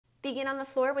Begin on the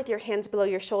floor with your hands below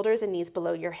your shoulders and knees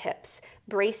below your hips.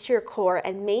 Brace your core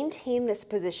and maintain this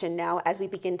position now as we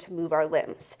begin to move our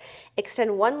limbs.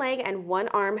 Extend one leg and one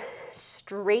arm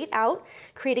straight out,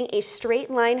 creating a straight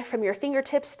line from your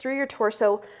fingertips through your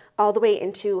torso all the way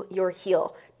into your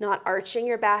heel. Not arching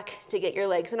your back to get your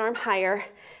legs and arm higher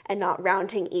and not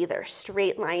rounding either.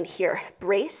 Straight line here.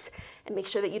 Brace and make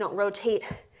sure that you don't rotate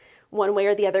one way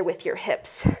or the other with your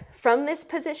hips. From this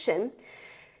position,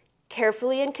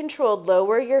 carefully and controlled,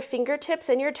 lower your fingertips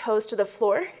and your toes to the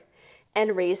floor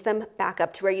and raise them back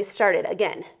up to where you started.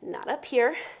 Again, not up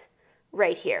here,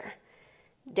 right here.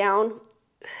 Down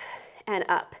and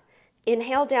up.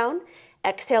 Inhale down,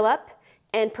 exhale up,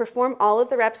 and perform all of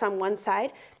the reps on one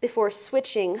side before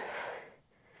switching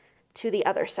to the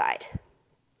other side.